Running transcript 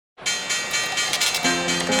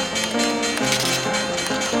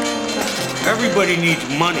Everybody needs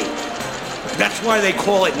money. That's why they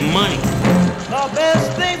call it money. The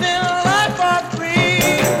best things in life are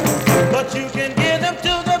free, but you can give them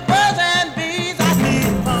to the birds and bees. I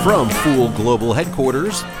need money. From Fool Global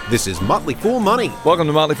Headquarters, this is Motley Fool Money. Welcome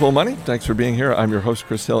to Motley Fool Money. Thanks for being here. I'm your host,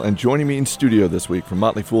 Chris Hill, and joining me in studio this week from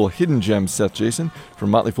Motley Fool Hidden Gems, Seth Jason,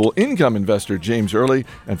 from Motley Fool Income Investor, James Early,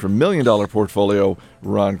 and from $1 Million Portfolio,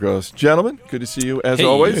 Ron Gross. Gentlemen, good to see you as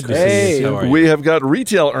always. Good to see you. How are you? We have got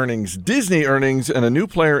retail earnings, Disney earnings, and a new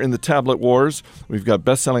player in the tablet wars. We've got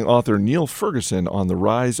best-selling author Niall Ferguson on the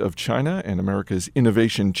rise of China and America's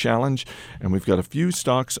innovation challenge, and we've got a few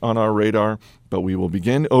stocks on our radar, but we will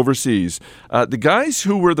begin overseas. The guys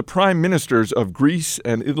who were the prime ministers of Greece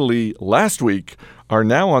and Italy last week are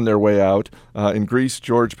now on their way out. In Greece,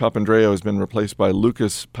 George Papandreou has been replaced by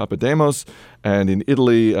Lucas Papademos, and in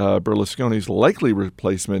Italy, Berlusconi's likely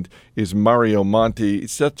replacement is Mario Monti.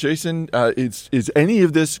 Seth, Jason, is any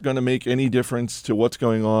of this going to make any difference to what's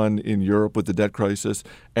going on in Europe with the debt crisis,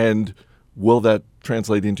 and will that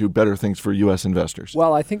translate into better things for U.S. investors?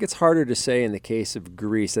 Well, I think it's harder to say in the case of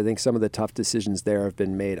Greece. I think some of the tough decisions there have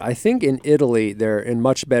been made. I think in Italy, they're in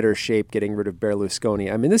much better shape getting rid of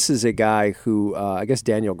Berlusconi. I mean, this is a guy who, I guess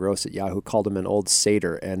Daniel Gross at Yahoo called him an old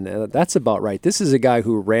satyr, and that's about right. This is a guy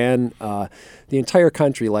who ran the entire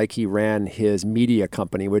country like he ran his media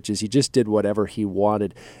company, which is he just did whatever he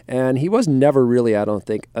wanted. And he was never really, I don't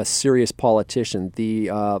think, a serious politician.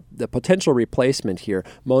 The potential replacement here,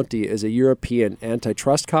 Monti, is a European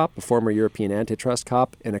antitrust cop, a former European antitrust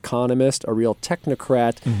cop, an economist, a real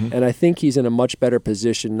technocrat, and I think he's in a much better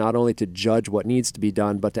position not only to judge what needs to be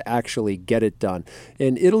done, but to actually get it done.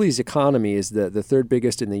 And Italy's economy is the third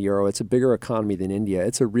biggest in the euro. It's a bigger economy than India.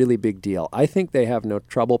 It's a really big deal. I think they have no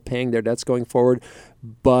trouble paying their debts going forward,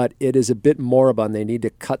 but it is a bit moribund. They need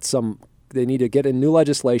to get a new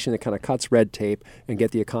legislation that kind of cuts red tape and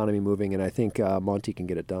get the economy moving, and I think Monti can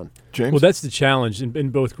get it done. James? Well, that's the challenge in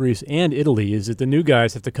both Greece and Italy, is that the new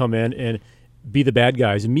guys have to come in and be the bad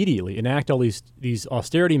guys immediately, enact all these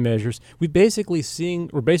austerity measures. We're basically seeing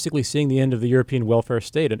the end of the European welfare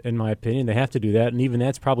state, in my opinion. They have to do that, and even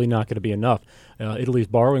that's probably not going to be enough. Italy's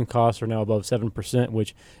borrowing costs are now above 7%,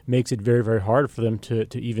 which makes it very, very hard for them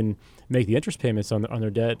to even make the interest payments on their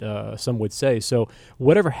debt, some would say. So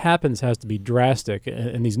whatever happens has to be drastic,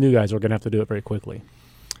 and these new guys are going to have to do it very quickly.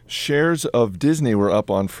 Shares of Disney were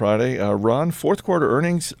up on Friday. Ron, fourth quarter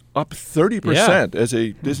earnings up 30%. As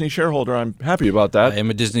a Disney shareholder, I'm happy about that. I am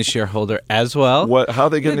a Disney shareholder as well. How are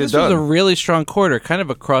they getting it done? This was a really strong quarter, kind of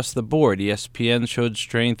across the board. ESPN showed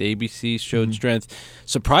strength, ABC showed strength.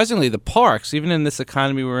 Surprisingly, the parks, even in this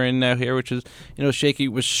economy we're in now here, which is shaky,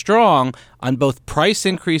 was strong on both price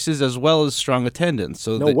increases as well as strong attendance.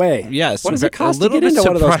 So no way. Yes. What does it cost to get into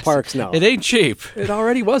one of those parks now? It ain't cheap. It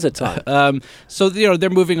already was a ton. So they're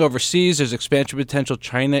moving overseas. There's expansion potential.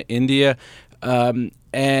 China, India.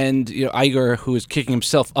 And Iger, who is kicking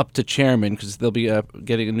himself up to chairman because they'll be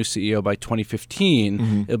getting a new CEO by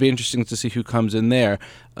 2015. It'll be interesting to see who comes in there.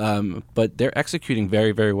 But they're executing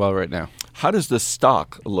very, very well right now. How does the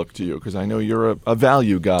stock look to you? Because I know you're a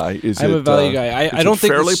value guy. I'm a value guy. I don't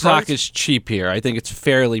think the stock priced? is cheap here. I think it's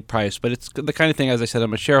fairly priced. But it's the kind of thing, as I said,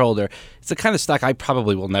 I'm a shareholder. It's the kind of stock I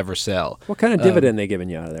probably will never sell. What kind of dividend they giving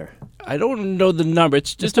you out of there? I don't know the number.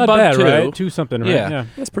 It's just not above bad, 2. right? 2 something, right? Yeah.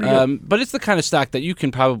 That's pretty good. But it's the kind of stock that you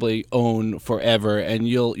can probably own forever, and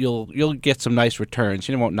you'll get some nice returns.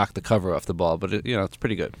 You won't knock the cover off the ball, but it's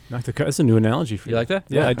pretty good. That's a new analogy for you. You like that?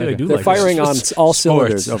 Yeah, I do. I do. They're like firing it. on all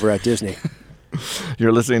cylinders over at Disney.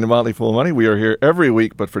 You're listening to Motley Fool Money. We are here every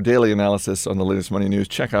week, but for daily analysis on the latest money news,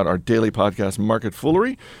 check out our daily podcast, Market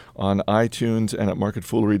Foolery, on iTunes and at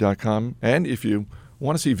marketfoolery.com. And if you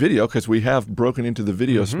want to see video, because we have broken into the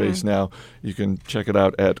video space now, you can check it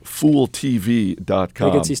out at fooltv.com.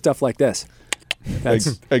 You can see stuff like this.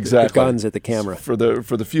 That's exactly the guns at the camera. For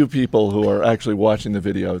the few people who are actually watching the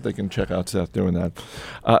video, they can check out Seth doing that.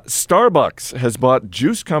 Starbucks has bought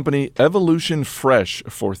juice company Evolution Fresh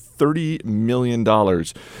for $30 million.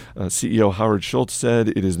 CEO Howard Schultz said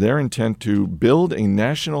it is their intent to build a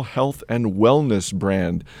national health and wellness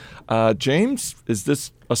brand. James, is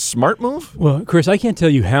this a smart move? Well, Chris, I can't tell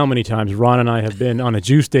you how many times Ron and I have been on a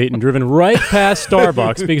juice date and driven right past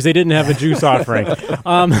Starbucks because they didn't have a juice offering.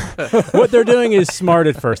 What they're doing is smart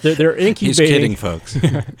at first. They're incubating. He's kidding, folks.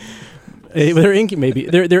 They're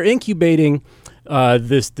incubating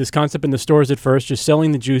this concept in the stores at first, just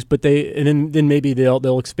selling the juice, but then maybe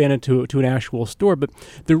they'll expand it to an actual store. But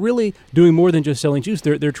they're really doing more than just selling juice.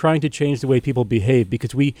 They're trying to change the way people behave,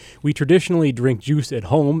 because we traditionally drink juice at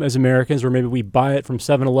home as Americans, or maybe we buy it from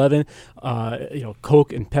 7-Eleven.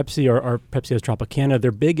 Coke and Pepsi, or Pepsi has Tropicana.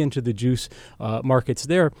 They're big into the juice markets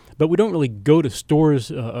there, but we don't really go to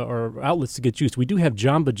stores or outlets to get juice. We do have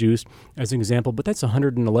Jamba Juice as an example, but that's a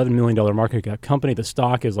 $111 million market cap company. The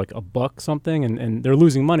stock is like $1 something, and they're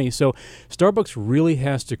losing money. So Starbucks really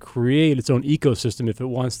has to create its own ecosystem if it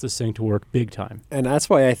wants this thing to work big time. And that's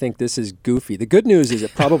why I think this is goofy. The good news is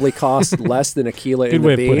it probably costs less than a kilo in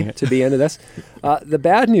the B to be into this. The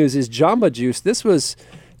bad news is Jamba Juice.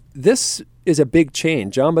 This is a big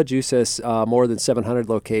chain. Jamba Juice has more than 700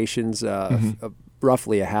 locations,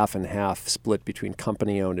 roughly a half and half split between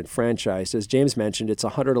company-owned and franchised. As James mentioned, it's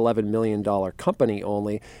a $111 million company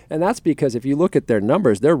only, and that's because if you look at their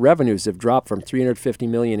numbers, their revenues have dropped from $350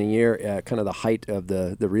 million a year, kind of the height of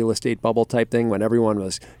the real estate bubble type thing, when everyone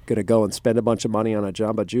was going to go and spend a bunch of money on a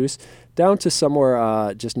Jamba Juice, down to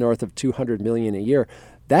somewhere just north of $200 million a year.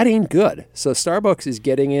 That ain't good. So Starbucks is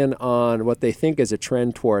getting in on what they think is a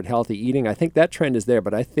trend toward healthy eating. I think that trend is there,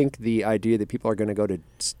 but I think the idea that people are going to go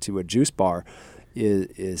to a juice bar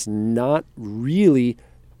is not really,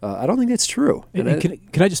 I don't think that's true. And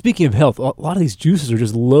can I just, speaking of health, a lot of these juices are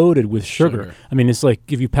just loaded with sugar. I mean, it's like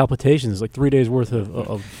give you palpitations. It's like 3 days worth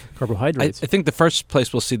of carbohydrates. I think the first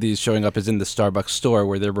place we'll see these showing up is in the Starbucks store,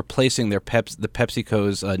 where they're replacing the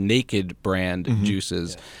PepsiCo's Naked brand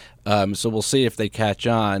juices. So we'll see if they catch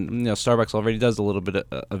on. Starbucks already does a little bit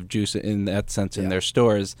of juice in that sense in their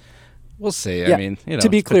stores. We'll see. Yeah. I mean, to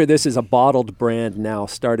be clear, this is a bottled brand now,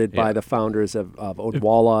 started by the founders of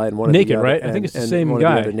Odwalla and one of Naked, the other, right? I think it's the same one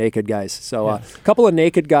guy. of the other Naked guys. So a couple of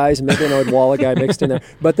Naked guys, maybe an Odwalla guy mixed in there.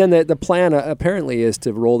 But then the plan apparently is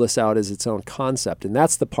to roll this out as its own concept, and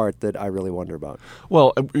that's the part that I really wonder about.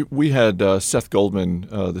 Well, we had Seth Goldman,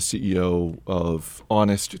 the CEO of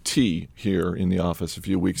Honest Tea, here in the office a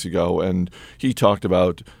few weeks ago, and he talked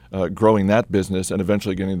about growing that business and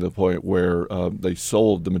eventually getting to the point where they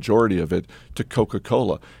sold the majority of it to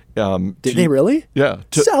Coca-Cola. Did they really? Yeah.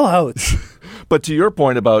 Sellouts. But to your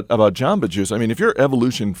point about Jamba Juice, I mean, if you're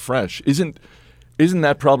Evolution Fresh, isn't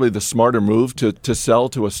that probably the smarter move to sell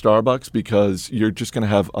to a Starbucks, because you're just going to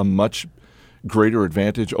have a much greater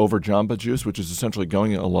advantage over Jamba Juice, which is essentially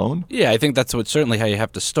going it alone? Yeah, I think that's certainly how you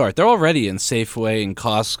have to start. They're already in Safeway and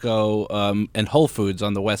Costco and Whole Foods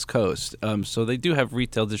on the West Coast, so they do have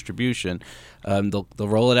retail distribution. They'll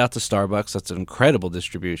roll it out to Starbucks. That's an incredible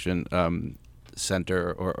distribution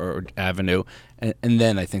center or avenue, and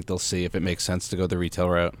then I think they'll see if it makes sense to go the retail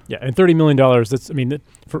route. Yeah, and $30 million. That's, I mean,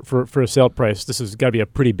 for a sale price, this has got to be a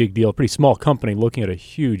pretty big deal. Pretty small company looking at a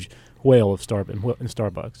huge whale of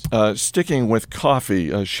Starbucks. Sticking with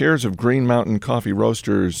coffee, shares of Green Mountain Coffee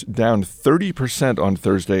Roasters down 30% on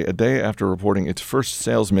Thursday, a day after reporting its first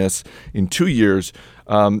sales miss in 2 years.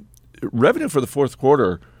 Revenue for the fourth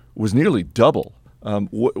quarter was nearly double.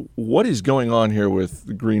 What is going on here with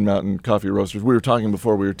the Green Mountain Coffee Roasters? We were talking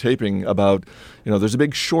before we were taping about, there's a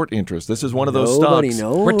big short interest. This is one of those Nobody stocks.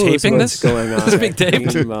 knows We're taping what's this? going on This is a big tape.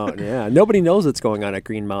 Green Mountain. Yeah, nobody knows what's going on at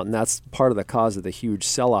Green Mountain. That's part of the cause of the huge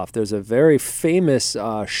sell-off. There's a very famous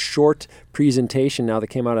short presentation now that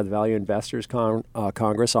came out of the Value Investors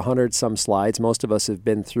Congress, 100-some slides. Most of us have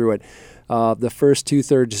been through it. The first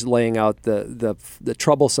two-thirds laying out the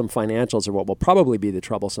troublesome financials, or what will probably be the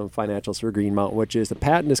troublesome financials for Green Mountain, which is the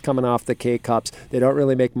patent is coming off the K-Cups. They don't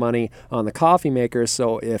really make money on the coffee makers,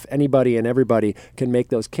 so if anybody and everybody can make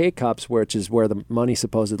those K-Cups, which is where the money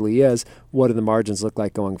supposedly is, what do the margins look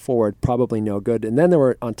like going forward? Probably no good. And then there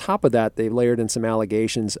were, on top of that, they layered in some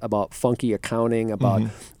allegations about funky accounting, about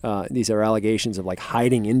these are allegations of like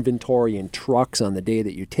hiding inventory in trucks on the day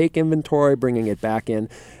that you take inventory, bringing it back in.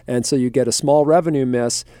 And so you get a small revenue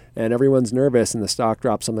miss, and everyone's nervous, and the stock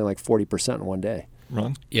drops something like 40% in one day.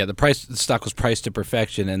 Ron? Yeah, the stock was priced to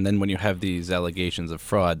perfection, and then when you have these allegations of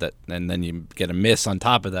fraud, and then you get a miss on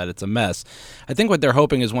top of that, it's a mess. I think what they're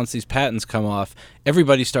hoping is once these patents come off,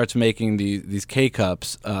 everybody starts making these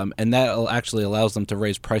K-Cups, and that actually allows them to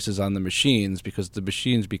raise prices on the machines because the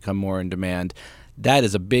machines become more in demand. That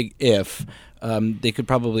is a big if. They could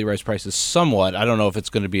probably raise prices somewhat. I don't know if it's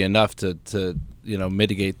going to be enough to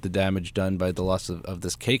mitigate the damage done by the loss of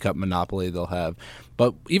this K-Cup monopoly they'll have.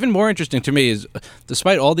 But even more interesting to me is,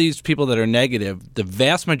 despite all these people that are negative, the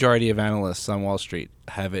vast majority of analysts on Wall Street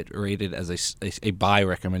have it rated as a buy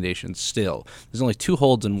recommendation still. There's only 2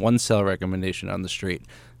 holds and 1 sell recommendation on the street.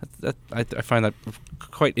 I find that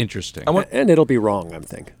quite interesting. And it'll be wrong, I'm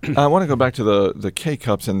thinking. I want to go back to the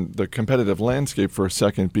K-Cups and the competitive landscape for a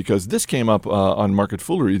second, because this came up on Market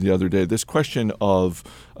Foolery the other day, this question of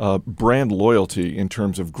brand loyalty in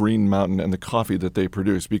terms of Green Mountain and the coffee that they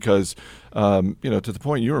produce. Because, to the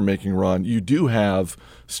point you were making, Ron, you do have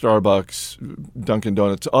Starbucks, Dunkin'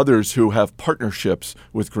 Donuts, others who have partnerships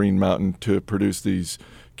with Green Mountain to produce these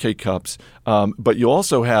K-Cups. But you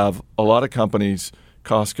also have a lot of companies,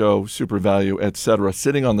 Costco, Super Value, et cetera,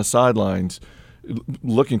 sitting on the sidelines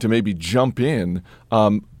looking to maybe jump in.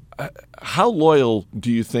 How loyal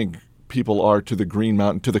do you think people are to the Green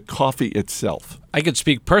Mountain, to the coffee itself? I could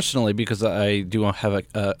speak personally because I do have a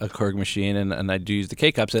Keurig machine and I do use the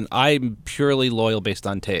K-Cups, and I'm purely loyal based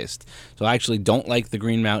on taste. So I actually don't like the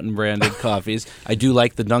Green Mountain branded coffees. I do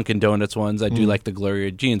like the Dunkin' Donuts ones. I do like the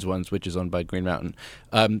Gloria Jean's ones, which is owned by Green Mountain.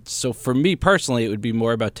 So for me personally, it would be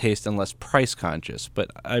more about taste and less price conscious,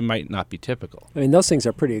 but I might not be typical. I mean, those things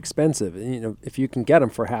are pretty expensive. If you can get them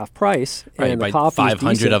for half price, and the coffee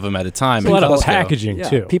 500 of them at a time. A lot of Costco. packaging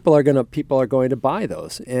too. People are going to buy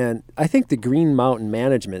those, and I think the Green Mountain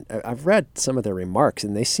management. I've read some of their remarks,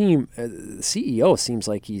 and they seem the CEO seems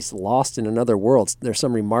like he's lost in another world. There's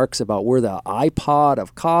some remarks about we're the iPod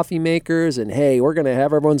of coffee makers, and hey, they're going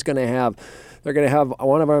to have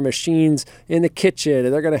one of our machines in the kitchen,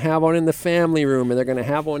 and they're going to have one in the family room, and they're going to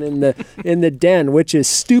have one in the den, which is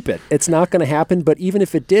stupid. It's not going to happen. But even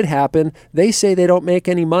if it did happen, they say they don't make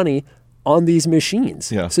any money on these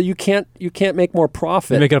machines. Yeah. So you can't make more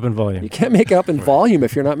profit. You make it up in volume. You can't make it up in volume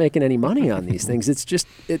if you're not making any money on these things. It's just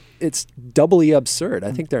it's doubly absurd.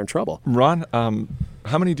 I think they're in trouble. Ron,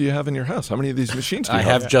 how many do you have in your house? How many of these machines do you I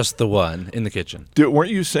have just the one in the kitchen. Weren't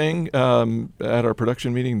you saying at our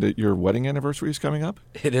production meeting that your wedding anniversary is coming up?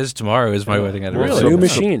 It is tomorrow. Is my wedding anniversary? New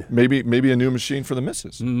machine. Maybe a new machine for the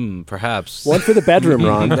missus. Perhaps. One for the bedroom,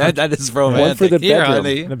 Ron. that is romantic. One for the Here, bedroom.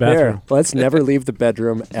 honey. The bathroom. There. Let's never leave the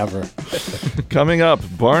bedroom ever. Coming up,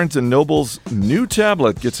 Barnes & Noble's new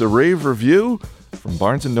tablet gets a rave review from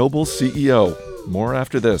Barnes & Noble's CEO. More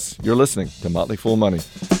after this. You're listening to Motley Fool Money.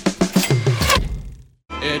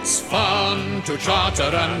 It's fun to charter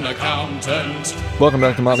an accountant. Welcome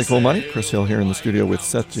back to Motley Fool Money. Chris Hill here in the studio with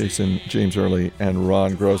Seth Jason, James Early, and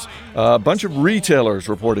Ron Gross. A bunch of retailers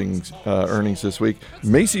reporting earnings this week.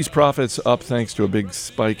 Macy's profits up thanks to a big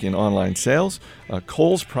spike in online sales.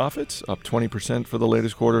 Kohl's profits up 20% for the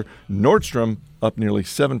latest quarter. Nordstrom up nearly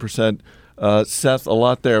 7%. Seth, a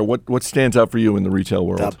lot there. What stands out for you in the retail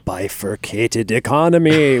world? The bifurcated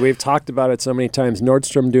economy. We've talked about it so many times.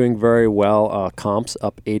 Nordstrom doing very well. Comps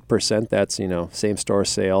up 8%. That's, same store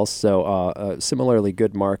sales. So similarly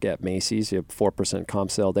good mark at Macy's. You have 4% comp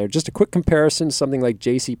sale there. Just a quick comparison. Something like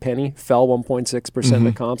JCPenney fell 1.6%.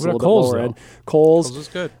 The comps a little bit lower end. Kohl's is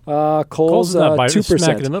good. Kohl's is not by 2%.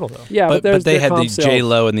 smack in the middle, though. Yeah, but they had the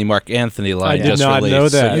J-Lo and the Mark Anthony line I did just not released. know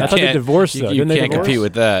that. So I thought they divorced, though. You Didn't they can't divorce? compete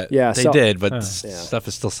with that. Yeah, they so- did, but stuff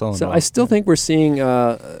is still selling So well. I still think we're seeing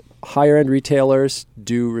higher-end retailers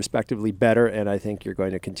do respectively better, and I think you're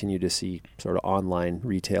going to continue to see sort of online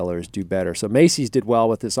retailers do better. So Macy's did well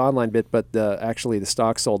with this online bit, but actually the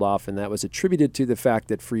stock sold off, and that was attributed to the fact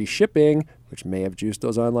that free shipping, which may have juiced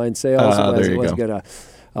those online sales, was going to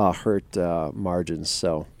hurt margins.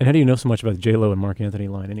 So. And how do you know so much about the J-Lo and Mark Anthony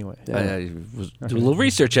line anyway? I do a little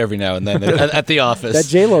research every now and then at the office. That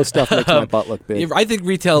J-Lo stuff makes my butt look big. I think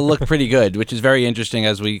retail looked pretty good, which is very interesting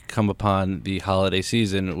as we come upon the holiday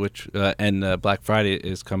season, which and Black Friday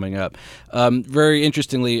is coming up. Very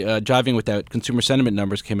interestingly, jiving with that, consumer sentiment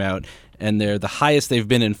numbers came out, and they're the highest they've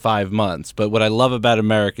been in 5 months. But what I love about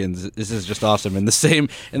Americans, this is just awesome. In the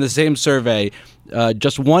same survey,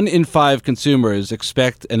 just 1 in 5 consumers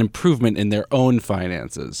expect an improvement in their own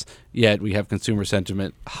finances. Yet we have consumer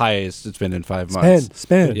sentiment highest it's been in 5 months.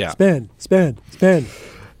 Spend.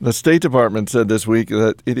 The State Department said this week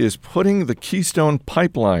that it is putting the Keystone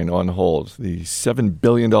Pipeline on hold. The $7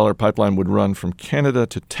 billion pipeline would run from Canada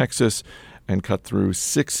to Texas and cut through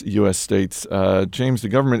 6 U.S. states. James, the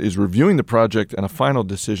government is reviewing the project, and a final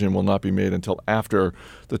decision will not be made until after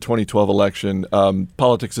the 2012 election.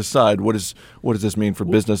 Politics aside, what does this mean for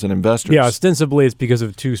business and investors? Yeah, ostensibly it's because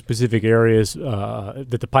of 2 specific areas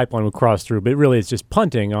that the pipeline would cross through, but really it's just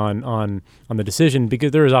punting on the decision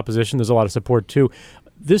because there is opposition. There's a lot of support too.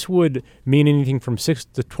 This would mean anything from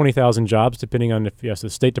 6,000 to 20,000 jobs, depending on if you ask the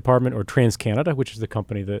State Department or TransCanada, which is the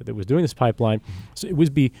company that was doing this pipeline. So it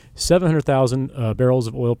would be 700,000 barrels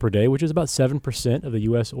of oil per day, which is about 7% of the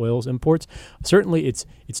U.S. oil's imports. Certainly, it's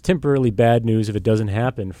temporarily bad news if it doesn't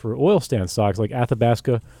happen for oil sands stocks like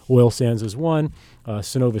Athabasca Oil Sands is one,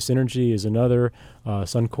 Cenovus Energy is another,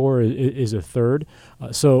 Suncor is a third.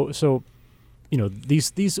 So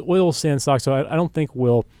these oil sand stocks, I don't think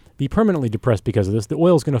will be permanently depressed because of this. The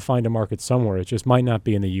oil is going to find a market somewhere. It just might not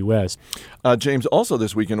be in the U.S. James, also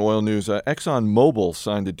this week in oil news, ExxonMobil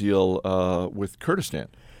signed a deal with Kurdistan.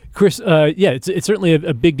 Chris, it's certainly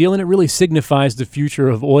a big deal, and it really signifies the future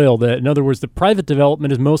of oil. That, in other words, the private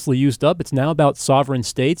development is mostly used up. It's now about sovereign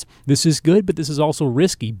states. This is good, but this is also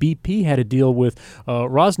risky. BP had a deal with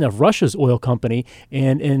Rosneft, Russia's oil company,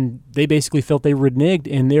 and they basically felt they reneged,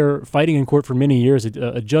 and they're fighting in court for many years.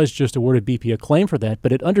 A judge just awarded BP a claim for that,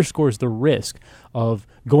 but it underscores the risk of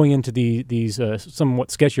going into these somewhat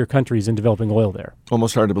sketchier countries and developing oil there.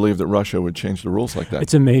 Almost hard to believe that Russia would change the rules like that.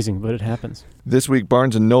 It's amazing, but it happens. This week,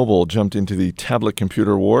 Barnes & Noble jumped into the tablet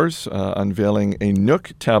computer wars, unveiling a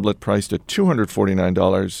Nook tablet priced at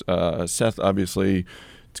 $249. Seth, obviously,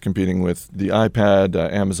 it's competing with the iPad,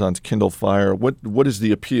 Amazon's Kindle Fire. What is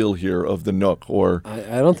the appeal here of the Nook? Or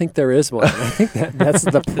I don't think there is one. I think that's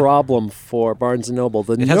the problem for Barnes & Noble.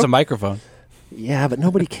 It has a microphone. Yeah, but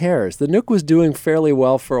nobody cares. The Nook was doing fairly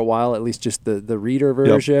well for a while, at least just the reader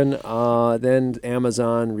version. Yep. Then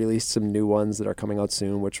Amazon released some new ones that are coming out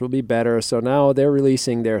soon, which will be better. So now they're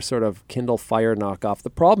releasing their sort of Kindle Fire knockoff. The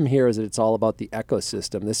problem here is that it's all about the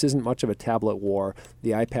ecosystem. This isn't much of a tablet war.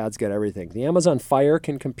 The iPad's got everything. The Amazon Fire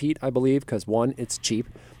can compete, I believe, because one, it's cheap.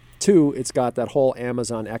 Two, it's got that whole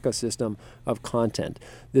Amazon ecosystem of content.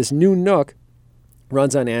 This new Nook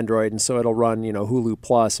runs on Android, and so it'll run, Hulu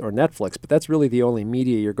Plus or Netflix, but that's really the only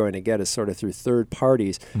media you're going to get is sort of through third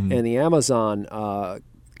parties. And the Amazon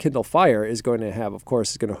Kindle Fire is going to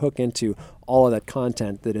hook into all of that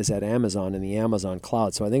content that is at Amazon in the Amazon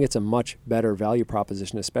cloud. So I think it's a much better value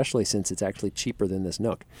proposition, especially since it's actually cheaper than this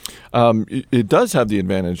Nook. It does have the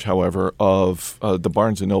advantage, however, of the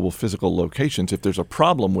Barnes & Noble physical locations. If there's a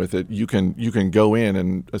problem with it, you can go in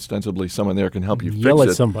and ostensibly someone there can help you fix it. Yell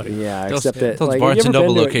at somebody. Yeah, except that those Barnes &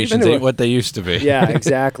 Noble locations ain't what they used to be. Yeah,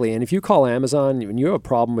 exactly. And if you call Amazon, when you have a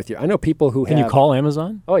problem with I know people who Can you call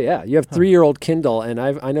Amazon? Oh, yeah. You have 3-year-old Kindle, and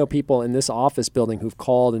I know people in this office building who've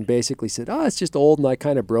called and basically said, it's just old and I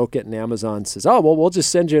kind of broke it, and Amazon says, we'll just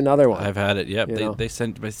send you another one. I've had it, yep. They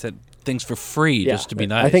sent things for free just to be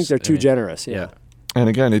nice. I think they're too generous, yeah. And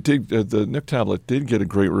again, it did. The Nook tablet did get a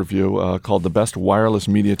great review called the best wireless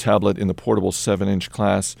media tablet in the portable 7-inch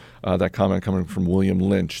class. That comment coming from William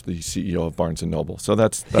Lynch, the CEO of Barnes & Noble. So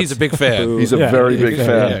that's he's a big fan. He's a very big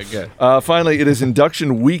fan. Yeah, good. Finally, it is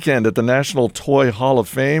induction weekend at the National Toy Hall of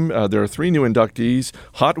Fame. There are 3 new inductees: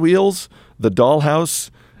 Hot Wheels, the Dollhouse,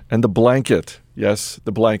 and the Blanket. Yes,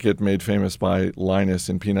 the blanket made famous by Linus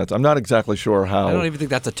in Peanuts. I'm not exactly sure how. I don't even think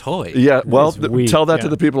that's a toy. Yeah, well, tell that to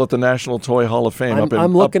the people at the National Toy Hall of Fame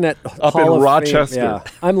I'm looking at up in Rochester. Fame, yeah.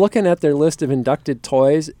 I'm looking at their list of inducted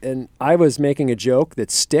toys, and I was making a joke that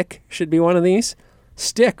Stick should be one of these.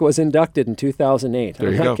 Stick was inducted in 2008. There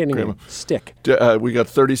I'm you not go. kidding you. Stick. We got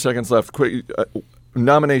 30 seconds left. Quick.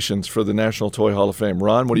 Nominations for the National Toy Hall of Fame.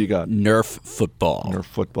 Ron, what do you got? Nerf football. Nerf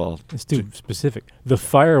football. It's too specific. The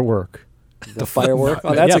firework. The firework?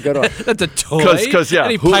 Oh, that's a good one. That's a toy? Because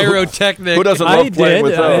Any pyrotechnic? Who doesn't love playing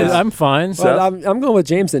with those? I'm fine. Well, I'm going with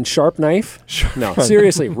James then. Sharp knife? No,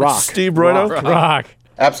 seriously, rock. Steve Bruno? Rock.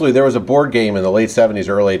 Absolutely. There was a board game in the late 70s,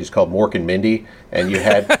 early 80s called Mork and Mindy, and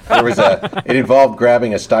it involved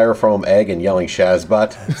grabbing a styrofoam egg and yelling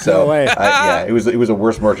Shazbot. So, no way. it was a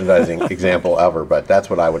worst merchandising example ever, but that's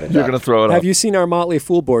what I would induct. You're going to throw it up. Have you seen our Motley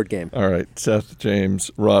Fool board game? All right. Seth,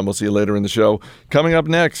 James, Ron, we'll see you later in the show. Coming up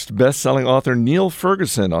next, best-selling author Niall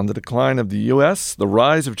Ferguson on the decline of the U.S., the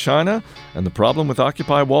rise of China, and the problem with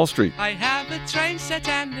Occupy Wall Street. I have a train set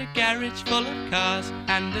and a garage full of cars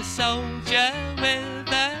and a soldier with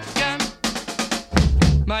a gun.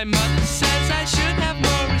 My mother says I should have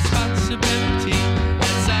more responsibility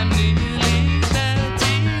as I'm nearly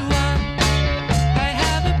 31. I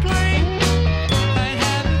have a plane, I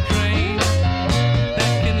have a crane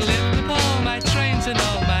that can lift up all my trains and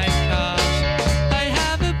all my cars. I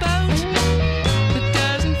have a boat that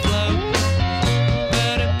doesn't float,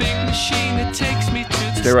 but a big machine that takes me to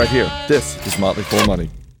the Stay right here. This is Motley Fool Money.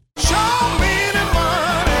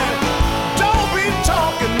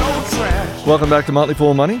 Welcome back to Motley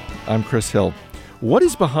Fool Money. I'm Chris Hill. What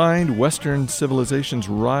is behind Western civilization's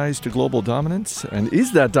rise to global dominance? And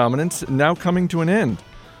is that dominance now coming to an end?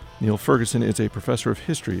 Niall Ferguson is a professor of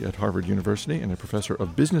history at Harvard University and a professor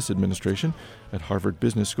of business administration at Harvard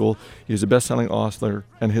Business School. He is a best-selling author,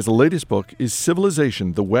 and his latest book is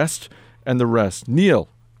Civilization, the West and the Rest. Niall,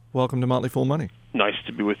 welcome to Motley Fool Money. Nice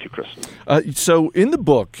to be with you, Chris. So in the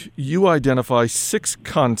book, you identify 6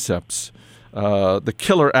 concepts, the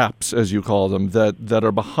killer apps, as you call them, that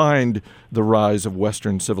are behind the rise of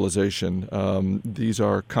Western civilization. These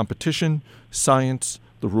are competition, science,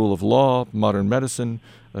 the rule of law, modern medicine,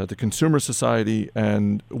 the consumer society,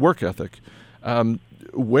 and work ethic.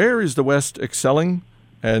 Where is the West excelling,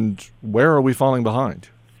 and where are we falling behind?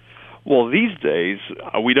 Well, these days,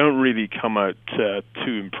 we don't really come out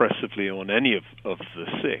too impressively on any of the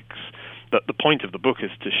 6. But the point of the book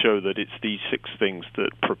is to show that it's these 6 things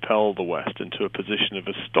that propel the West into a position of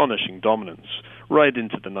astonishing dominance right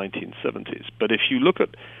into the 1970s. But if you look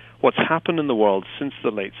at what's happened in the world since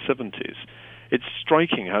the late 70s, it's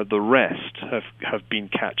striking how the rest have been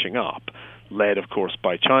catching up, led, of course,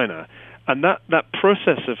 by China. And that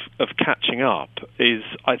process of catching up is,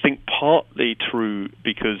 I think, partly true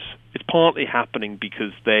because it's partly happening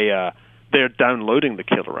because they're downloading the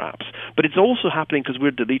killer apps, but it's also happening because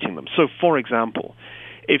we're deleting them. So, for example,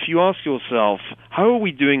 if you ask yourself, how are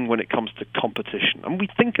we doing when it comes to competition? And we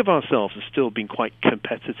think of ourselves as still being quite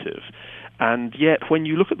competitive. And yet, when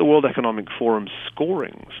you look at the World Economic Forum's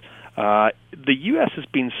scorings, the U.S. has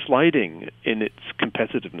been sliding in its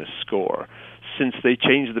competitiveness score since they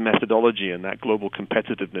changed the methodology in that Global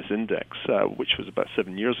Competitiveness Index, which was about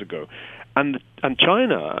 7 years ago. And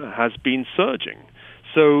China has been surging.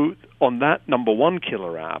 So on that number 1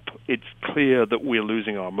 killer app, it's clear that we're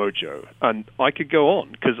losing our mojo. And I could go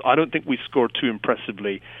on, because I don't think we score too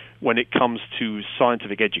impressively when it comes to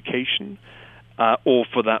scientific education, or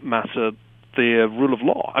for that matter, the rule of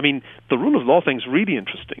law. I mean, the rule of law thing's really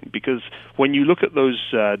interesting because when you look at those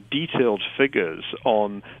detailed figures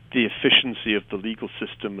on the efficiency of the legal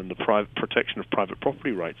system and the protection of private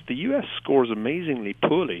property rights, the U.S. scores amazingly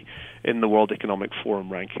poorly in the World Economic Forum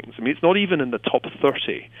rankings. I mean, it's not even in the top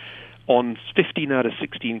 30 on 15 out of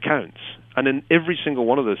 16 counts. And in every single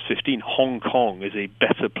one of those 15, Hong Kong is a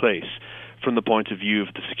better place from the point of view of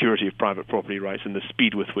the security of private property rights and the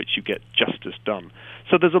speed with which you get justice done.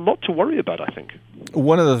 So there's a lot to worry about, I think.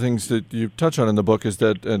 One of the things that you touch on in the book is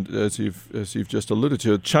that, and as you've just alluded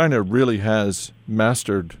to, China really has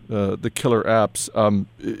mastered the killer apps.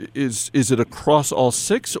 Is it across all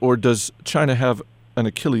 6, or does China have an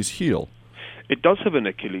Achilles heel? It does have an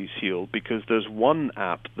Achilles heel because there's one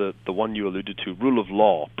app, the one you alluded to, rule of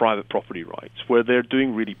law, private property rights, where they're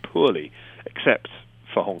doing really poorly, except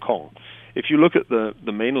for Hong Kong. If you look at the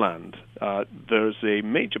mainland, there's a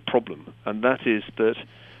major problem, and that is that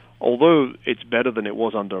although it's better than it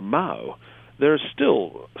was under Mao, there are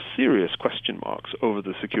still serious question marks over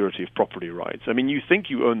the security of property rights. I mean, you think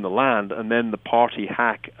you own the land, and then the party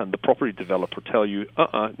hack and the property developer tell you,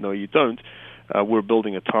 no, you don't. We're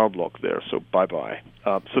building a tower block there, so bye-bye.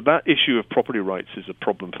 So that issue of property rights is a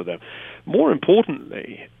problem for them. More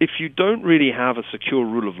importantly, if you don't really have a secure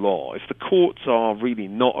rule of law, if the courts are really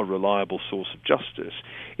not a reliable source of justice,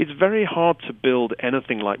 it's very hard to build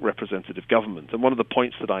anything like representative government. And one of the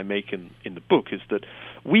points that I make in the book is that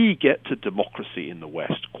we get to democracy in the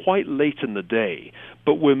West quite late in the day,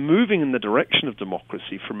 but we're moving in the direction of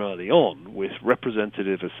democracy from early on with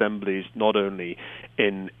representative assemblies not only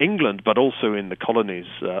in England but also in the colonies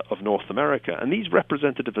of North America. And these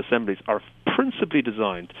representative assemblies are principally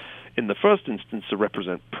designed in the first instance to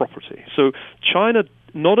represent property. So China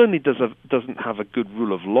not only doesn't have a good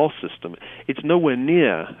rule of law system, it's nowhere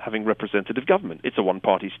near having representative government. It's a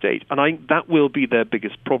one-party state. And that will be their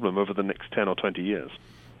biggest problem over the next 10 or 20 years.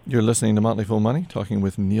 You're listening to Motley Fool Money, talking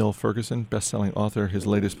with Niall Ferguson, best-selling author. His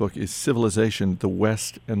latest book is Civilization, the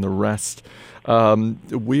West and the Rest.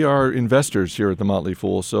 We are investors here at the Motley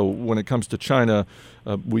Fool, so when it comes to China,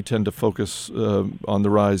 we tend to focus on the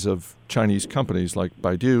rise of Chinese companies like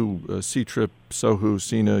Baidu, Ctrip, Sohu,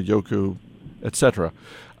 Sina, Youku, etc.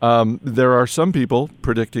 There are some people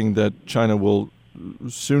predicting that China will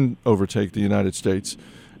soon overtake the United States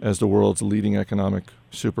as the world's leading economic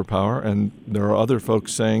superpower, and there are other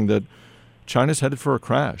folks saying that China's headed for a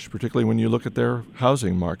crash, particularly when you look at their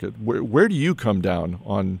housing market. Where do you come down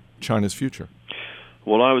on China's future?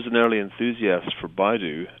 Well, I was an early enthusiast for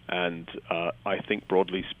Baidu, and I think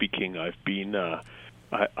broadly speaking, I've been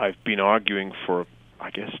arguing for, I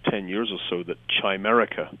guess, 10 years or so that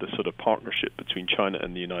Chimerica, the sort of partnership between China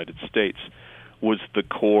and the United States, was the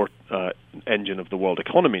core engine of the world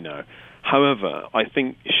economy now. However, I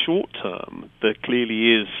think short term, there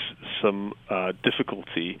clearly is some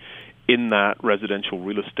difficulty in that residential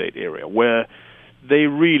real estate area where they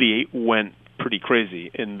really went pretty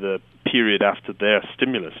crazy in the period after their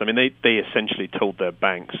stimulus. I mean, they essentially told their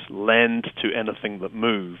banks, lend to anything that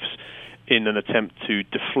moves, in an attempt to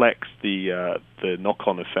deflect the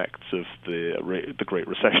knock-on effects of the Great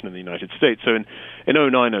Recession in the United States. So in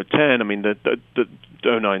 09-10, I mean, the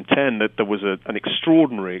 09-10, that there was an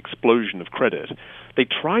extraordinary explosion of credit. They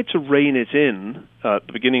tried to rein it in at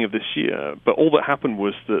the beginning of this year, but all that happened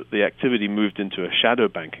was that the activity moved into a shadow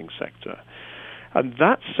banking sector. And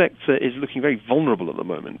that sector is looking very vulnerable at the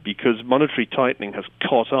moment because monetary tightening has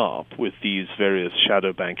caught up with these various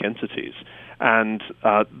shadow bank entities, and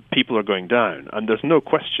people are going down. And there's no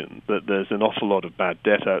question that there's an awful lot of bad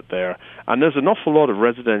debt out there, and there's an awful lot of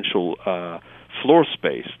residential floor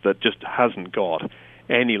space that just hasn't got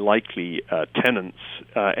any likely tenants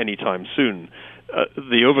anytime soon.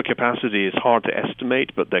 The overcapacity is hard to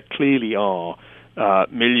estimate, but there clearly are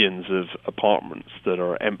millions of apartments that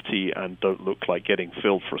are empty and don't look like getting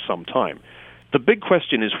filled for some time. The big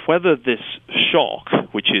question is whether this shock,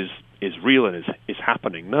 which is real and is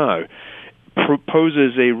happening now,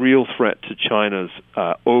 poses a real threat to China's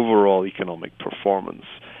overall economic performance.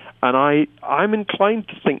 And I'm inclined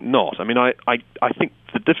to think not. I mean, I think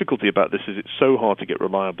the difficulty about this is it's so hard to get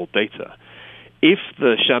reliable data. If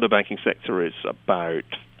the shadow banking sector is about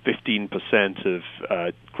 15%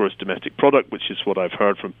 of gross domestic product, which is what I've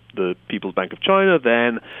heard from the People's Bank of China,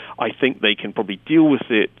 then I think they can probably deal with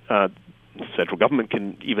it. The central government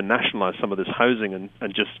can even nationalize some of this housing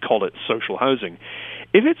and just call it social housing.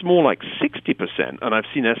 If it's more like 60%, and I've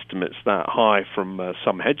seen estimates that high from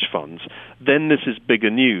some hedge funds, then this is bigger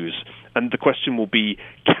news. And the question will be,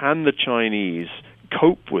 can the Chinese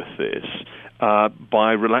cope with this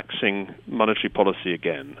by relaxing monetary policy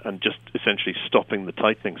again and just essentially stopping the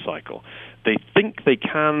tightening cycle? They think they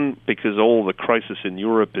can because all the crisis in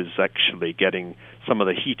Europe is actually getting some of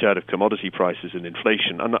the heat out of commodity prices and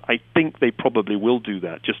inflation, and I think they probably will do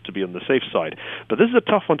that just to be on the safe side. But this is a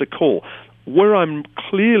tough one to call. Where I'm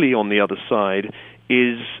clearly on the other side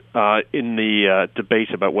is in the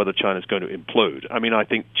debate about whether China's going to implode. I mean, I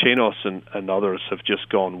think Chenos and others have just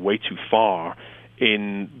gone way too far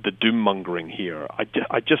in the doom-mongering here.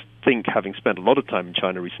 I just think, having spent a lot of time in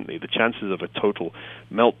China recently, the chances of a total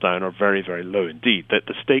meltdown are very, very low indeed. That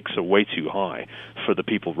the stakes are way too high for the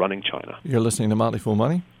people running China. You're listening to Motley Fool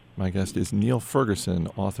Money. My guest is Niall Ferguson,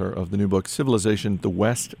 author of the new book, Civilization, the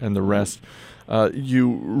West and the Rest.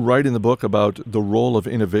 You write in the book about the role of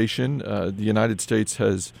innovation. The United States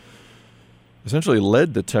has essentially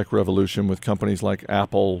led the tech revolution with companies like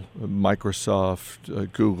Apple,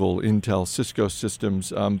 Microsoft, Google, Intel, Cisco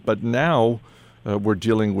Systems. But now we're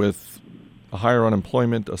dealing with a higher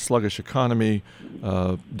unemployment, a sluggish economy,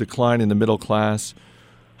 decline in the middle class.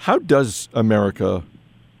 How does America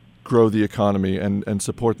grow the economy and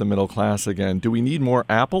support the middle class again? Do we need more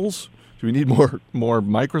Apples? Do we need more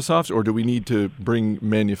Microsofts? Or do we need to bring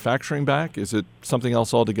manufacturing back? Is it something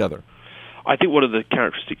else altogether? I think one of the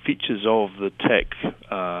characteristic features of the tech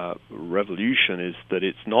revolution is that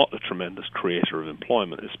it's not a tremendous creator of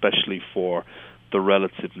employment, especially for the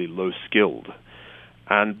relatively low-skilled.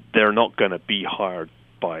 And they're not going to be hired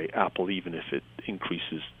by Apple even if it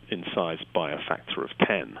increases in size by a factor of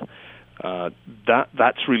 10.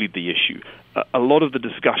 That's really the issue. A lot of the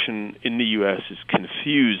discussion in the U.S. is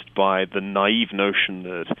confused by the naive notion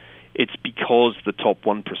that it's because the top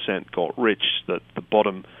 1% got rich that the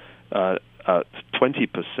bottom 20%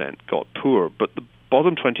 got poor, but the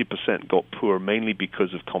bottom 20% got poor mainly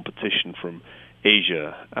because of competition from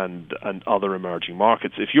Asia and other emerging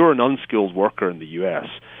markets. If you're an unskilled worker in the U.S.,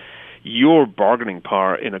 your bargaining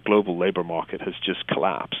power in a global labor market has just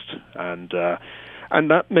collapsed, and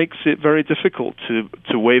that makes it very difficult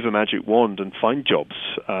to wave a magic wand and find jobs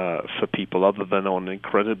for people other than on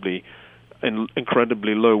incredibly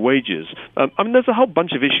low wages. I mean, there's a whole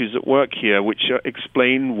bunch of issues at work here which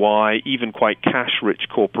explain why even quite cash-rich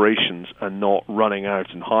corporations are not running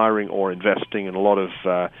out and hiring or investing in a lot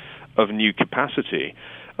of new capacity.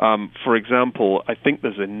 For example, I think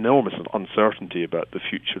there's enormous uncertainty about the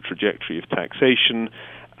future trajectory of taxation,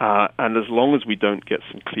 and as long as we don't get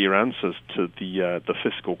some clear answers to the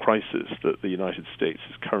fiscal crisis that the United States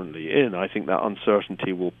is currently in, I think that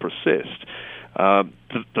uncertainty will persist.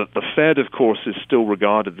 The Fed, of course, is still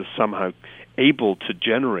regarded as somehow able to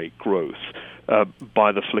generate growth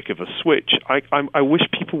by the flick of a switch. I wish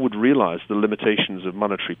people would realize the limitations of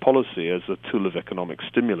monetary policy as a tool of economic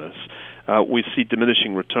stimulus. We see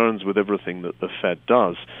diminishing returns with everything that the Fed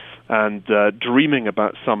does. And dreaming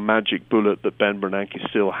about some magic bullet that Ben Bernanke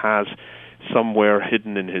still has somewhere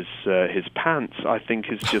hidden in his pants, I think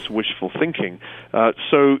is just wishful thinking.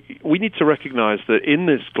 So we need to recognize that in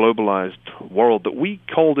this globalized world that we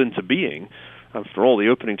called into being After all, the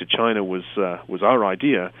opening to China was our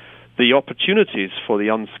idea. The opportunities for the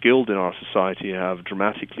unskilled in our society have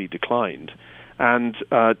dramatically declined. And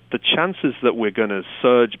the chances that we're going to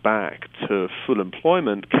surge back to full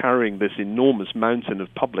employment carrying this enormous mountain of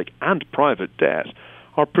public and private debt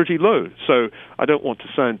are pretty low. So I don't want to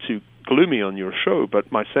sound too gloomy on your show,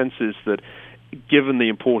 but my sense is that given the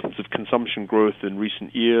importance of consumption growth in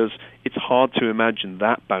recent years, it's hard to imagine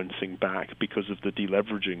that bouncing back because of the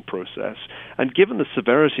deleveraging process. And given the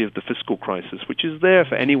severity of the fiscal crisis, which is there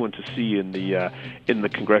for anyone to see in the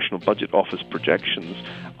Congressional Budget Office projections,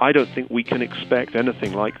 I don't think we can expect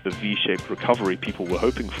anything like the V-shaped recovery people were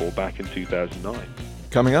hoping for back in 2009.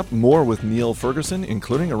 Coming up, more with Niall Ferguson,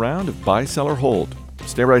 including a round of buy, sell, or hold.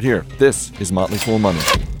 Stay right here. This is Motley Fool Money.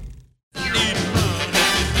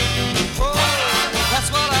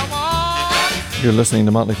 You're listening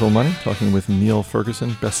to Motley Fool Money, talking with Niall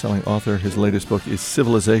Ferguson, best-selling author. His latest book is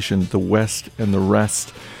Civilization, the West and the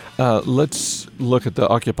Rest. Let's look at the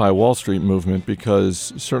Occupy Wall Street movement,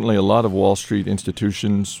 because certainly a lot of Wall Street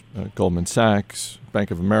institutions, Goldman Sachs, Bank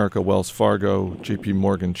of America, Wells Fargo, JP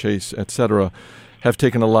Morgan Chase, etc., have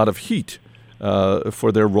taken a lot of heat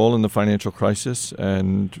for their role in the financial crisis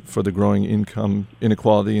and for the growing income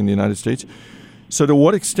inequality in the United States. So to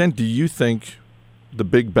what extent do you think the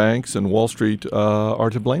big banks and Wall Street are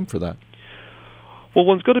to blame for that? Well,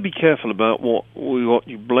 one's got to be careful about what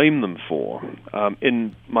you blame them for.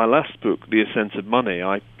 In my last book, The Ascent of Money,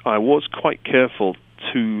 I was quite careful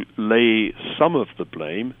to lay some of the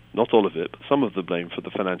blame, not all of it, but some of the blame for the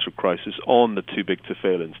financial crisis on the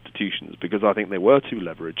too-big-to-fail institutions, because I think they were too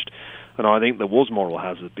leveraged, and I think there was moral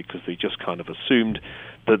hazard because they just kind of assumed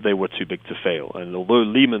that they were too big to fail. And although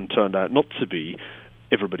Lehman turned out not to be,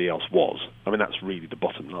 everybody else was. I mean, that's really the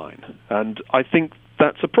bottom line. And I think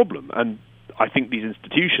that's a problem. And I think these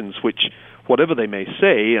institutions, which, whatever they may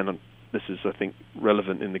say, and this is, I think,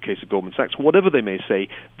 relevant in the case of Goldman Sachs, whatever they may say,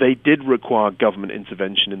 they did require government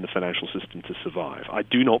intervention in the financial system to survive. I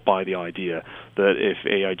do not buy the idea that if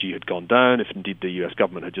AIG had gone down, if indeed the U.S.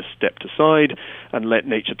 government had just stepped aside and let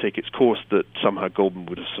nature take its course, that somehow Goldman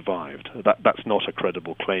would have survived. That's not a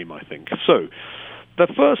credible claim, I think. So the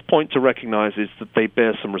first point to recognize is that they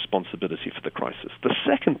bear some responsibility for the crisis. The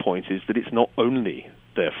second point is that it's not only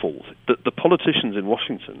their fault, that the politicians in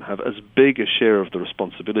Washington have as big a share of the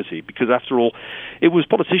responsibility, because after all, it was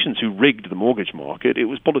politicians who rigged the mortgage market. It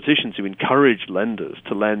was politicians who encouraged lenders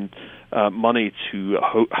to lend money to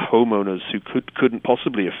homeowners who couldn't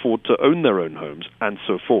possibly afford to own their own homes, and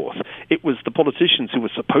so forth. It was the politicians who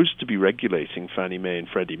were supposed to be regulating Fannie Mae and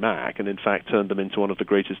Freddie Mac, and in fact turned them into one of the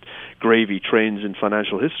greatest gravy trains in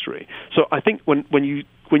financial history. So I think when you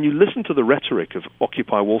listen to the rhetoric of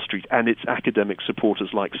Occupy Wall Street and its academic supporters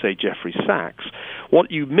like, say, Jeffrey Sachs,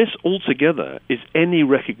 what you miss altogether is any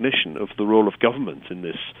recognition of the role of government in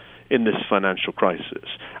this financial crisis.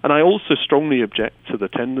 And I also strongly object to the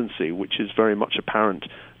tendency, which is very much apparent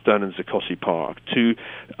down in Zuccotti Park, to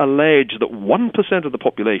allege that 1% of the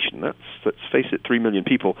population, let's face it, 3 million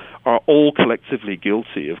people, are all collectively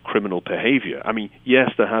guilty of criminal behavior. I mean, yes,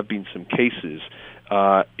 there have been some cases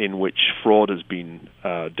in which fraud has been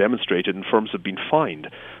demonstrated and firms have been fined.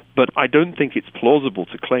 But I don't think it's plausible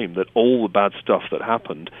to claim that all the bad stuff that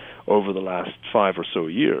happened over the last 5 or so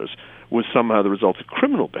years was somehow the result of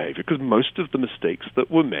criminal behavior, because most of the mistakes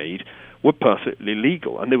that were made were perfectly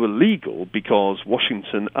legal. And they were legal because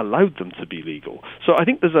Washington allowed them to be legal. So I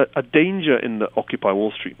think there's a danger in the Occupy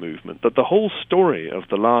Wall Street movement that the whole story of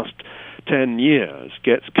the last 10 years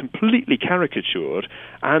gets completely caricatured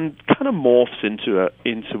and kind of morphs into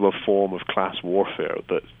a form of class warfare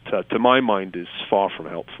that, to my mind, is far from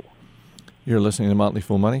helpful. You're listening to Motley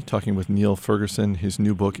Fool Money, talking with Niall Ferguson. His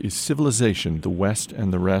new book is Civilization, the West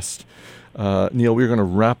and the Rest. Niall, we're going to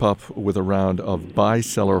wrap up with a round of buy,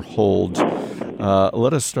 sell, or hold.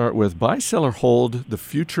 Let us start with buy, sell, or hold the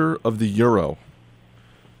future of the euro.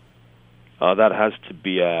 That has to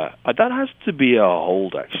be a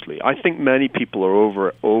hold. Actually, I think many people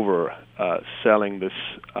are over selling this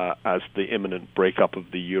as the imminent breakup of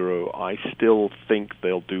the euro. I still think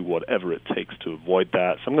they'll do whatever it takes to avoid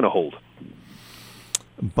that. So I'm going to hold.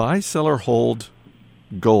 Buy, sell, or hold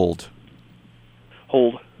gold.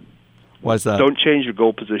 Hold. Why is that? Don't change your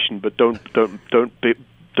gold position, but don't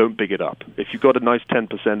big it up. If you've got a nice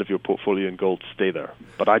 10% of your portfolio in gold, stay there.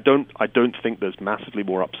 But I don't think there's massively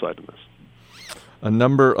more upside in this. A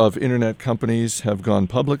number of internet companies have gone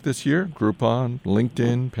public this year: Groupon,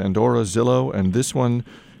 LinkedIn, Pandora, Zillow, and this one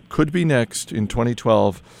could be next in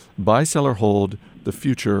 2012. Buy, sell, or hold the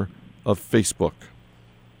future of Facebook.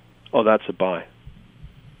 Oh, that's a buy.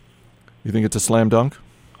 You think it's a slam dunk?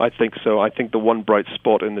 I think so. I think the one bright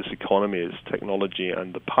spot in this economy is technology,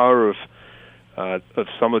 and the power of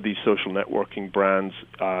some of these social networking brands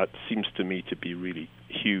seems to me to be really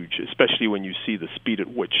huge, especially when you see the speed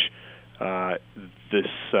at which this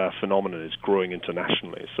phenomenon is growing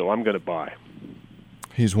internationally. So I'm going to buy.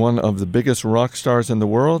 He's one of the biggest rock stars in the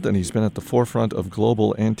world, and he's been at the forefront of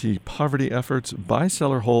global anti-poverty efforts. Buy,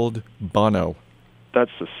 sell, or hold Bono.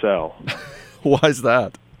 That's a sell. Why is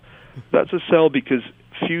that? That's a sell because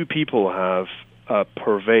few people have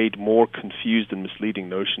purveyed more confused and misleading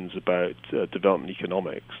notions about development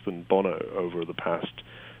economics than Bono over the past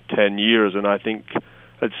 10 years. And I think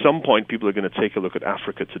at some point people are going to take a look at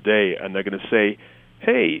Africa today and they're going to say,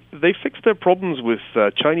 hey, they fixed their problems with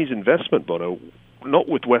Chinese investment, Bono, not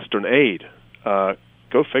with Western aid.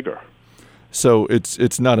 Go figure. So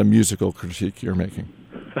it's not a musical critique you're making.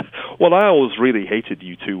 Well, I always really hated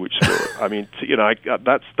U2, which I mean,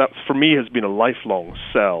 that for me has been a lifelong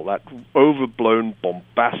sell. That overblown,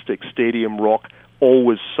 bombastic stadium rock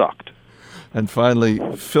always sucked. And finally,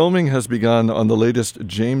 filming has begun on the latest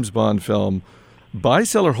James Bond film. Buy,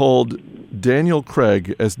 sell, or hold Daniel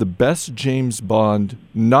Craig as the best James Bond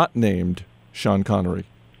not named Sean Connery.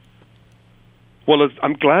 Well,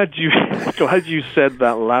 I'm glad you said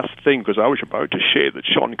that last thing, because I was about to say that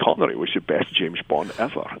Sean Connery was the best James Bond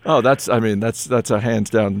ever. Oh, that's a hands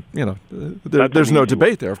down. There's no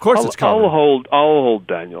debate there. Of course, it's Connery. I'll hold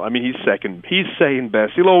Daniel. I mean, he's second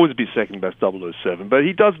best. He'll always be second best 007, but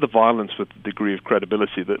he does the violence with a degree of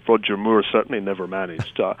credibility that Roger Moore certainly never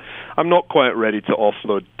managed. I'm not quite ready to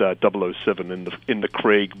offload 007 in the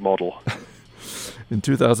Craig model. In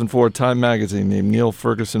 2004, Time magazine named Niall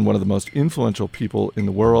Ferguson one of the most influential people in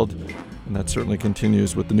the world, and that certainly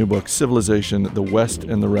continues with the new book, Civilization, the West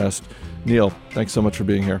and the Rest. Niall, thanks so much for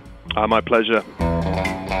being here. My pleasure.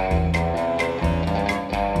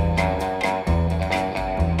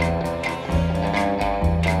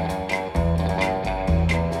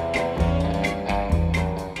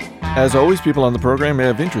 As always, people on the program may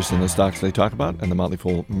have interest in the stocks they talk about, and the Motley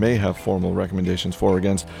Fool may have formal recommendations for or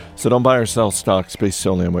against, so don't buy or sell stocks based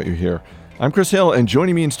solely on what you hear. I'm Chris Hill, and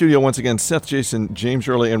joining me in studio once again, Seth Jason, James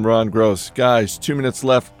Early, and Ron Gross. Guys, 2 minutes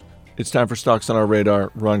left. It's time for Stocks on Our Radar.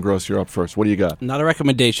 Ron Gross, you're up first. What do you got? Not a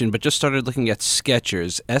recommendation, but just started looking at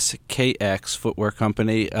Skechers, SKX footwear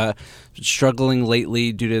company. Struggling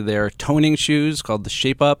lately due to their toning shoes called the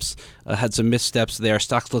Shape Ups. Had some missteps there.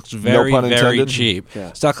 Stock looks very, very cheap.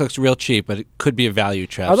 Yeah. Stock looks real cheap, but it could be a value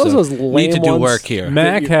trap. Are those lame need to do ones? work here.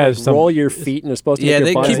 Mac has some. Roll your feet and it's supposed to make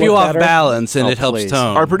they your keep you off balance and it helps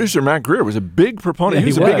tone. Our producer Matt Greer was a big proponent. He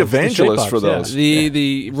was a big evangelist for those.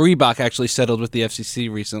 The Reebok actually settled with the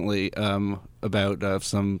FCC recently about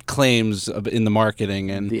some claims in the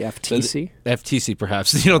marketing and the FTC. FTC,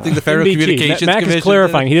 perhaps. You don't think the Federal MBT. Communications Mac Commission is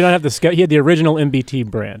clarifying. He did not have he had the original MBT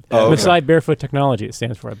brand. Beside Barefoot Technology, it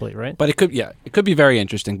stands for, I believe, right? But it could be very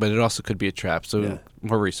interesting, but it also could be a trap. So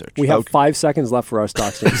more research. We have 5 seconds left for our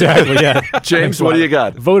stocks. Exactly. Yeah. James, what do you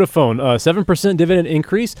got? Vodafone, 7% dividend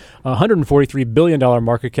increase, $143 billion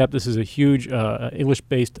market cap. This is a huge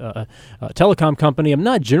English-based telecom company. I'm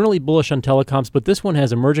not generally bullish on telecoms, but this one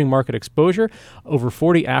has emerging market exposure. Over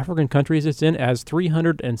 40 African countries it's in, as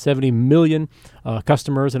 370 million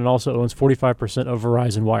customers, and it also owns 45% of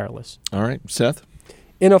Verizon Wireless. All right, Seth?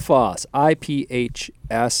 Innophos,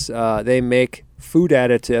 IPHS, they make food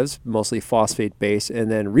additives, mostly phosphate-based, and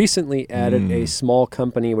then recently added a small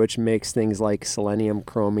company which makes things like selenium,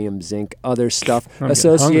 chromium, zinc, other stuff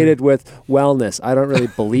associated with wellness. I don't really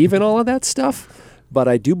believe in all of that stuff, but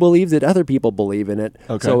I do believe that other people believe in it,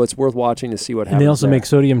 so it's worth watching to see what happens. And they also make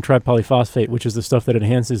sodium tripolyphosphate, which is the stuff that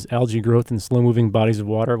enhances algae growth in slow-moving bodies of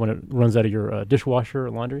water when it runs out of your dishwasher or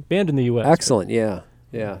laundry. Banned in the U.S. Excellent, yeah.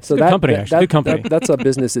 Yeah, so good company, actually. Good company. That's a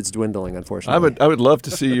business that's dwindling, unfortunately. I would love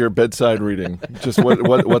to see your bedside reading, just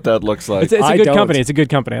what that looks like. It's a good company. It's a good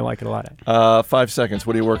company. I like it a lot. 5 seconds.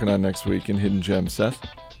 What are you working on next week in Hidden Gems, Seth?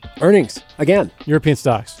 Earnings, again. European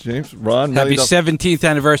stocks. James, Ron. Happy 17th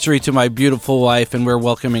anniversary to my beautiful wife, and we're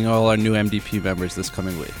welcoming all our new MDP members this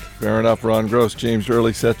coming week. Fair enough. Ron Gross, James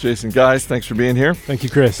Early, Seth Jason. Guys, thanks for being here. Thank you,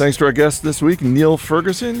 Chris. Thanks to our guest this week, Niall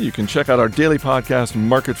Ferguson. You can check out our daily podcast,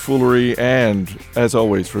 Market Foolery, and as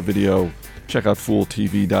always, for video, check out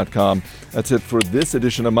fooltv.com. That's it for this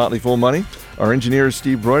edition of Motley Fool Money. Our engineer is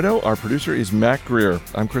Steve Broido. Our producer is Matt Greer.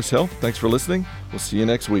 I'm Chris Hill. Thanks for listening. We'll see you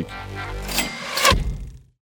next week.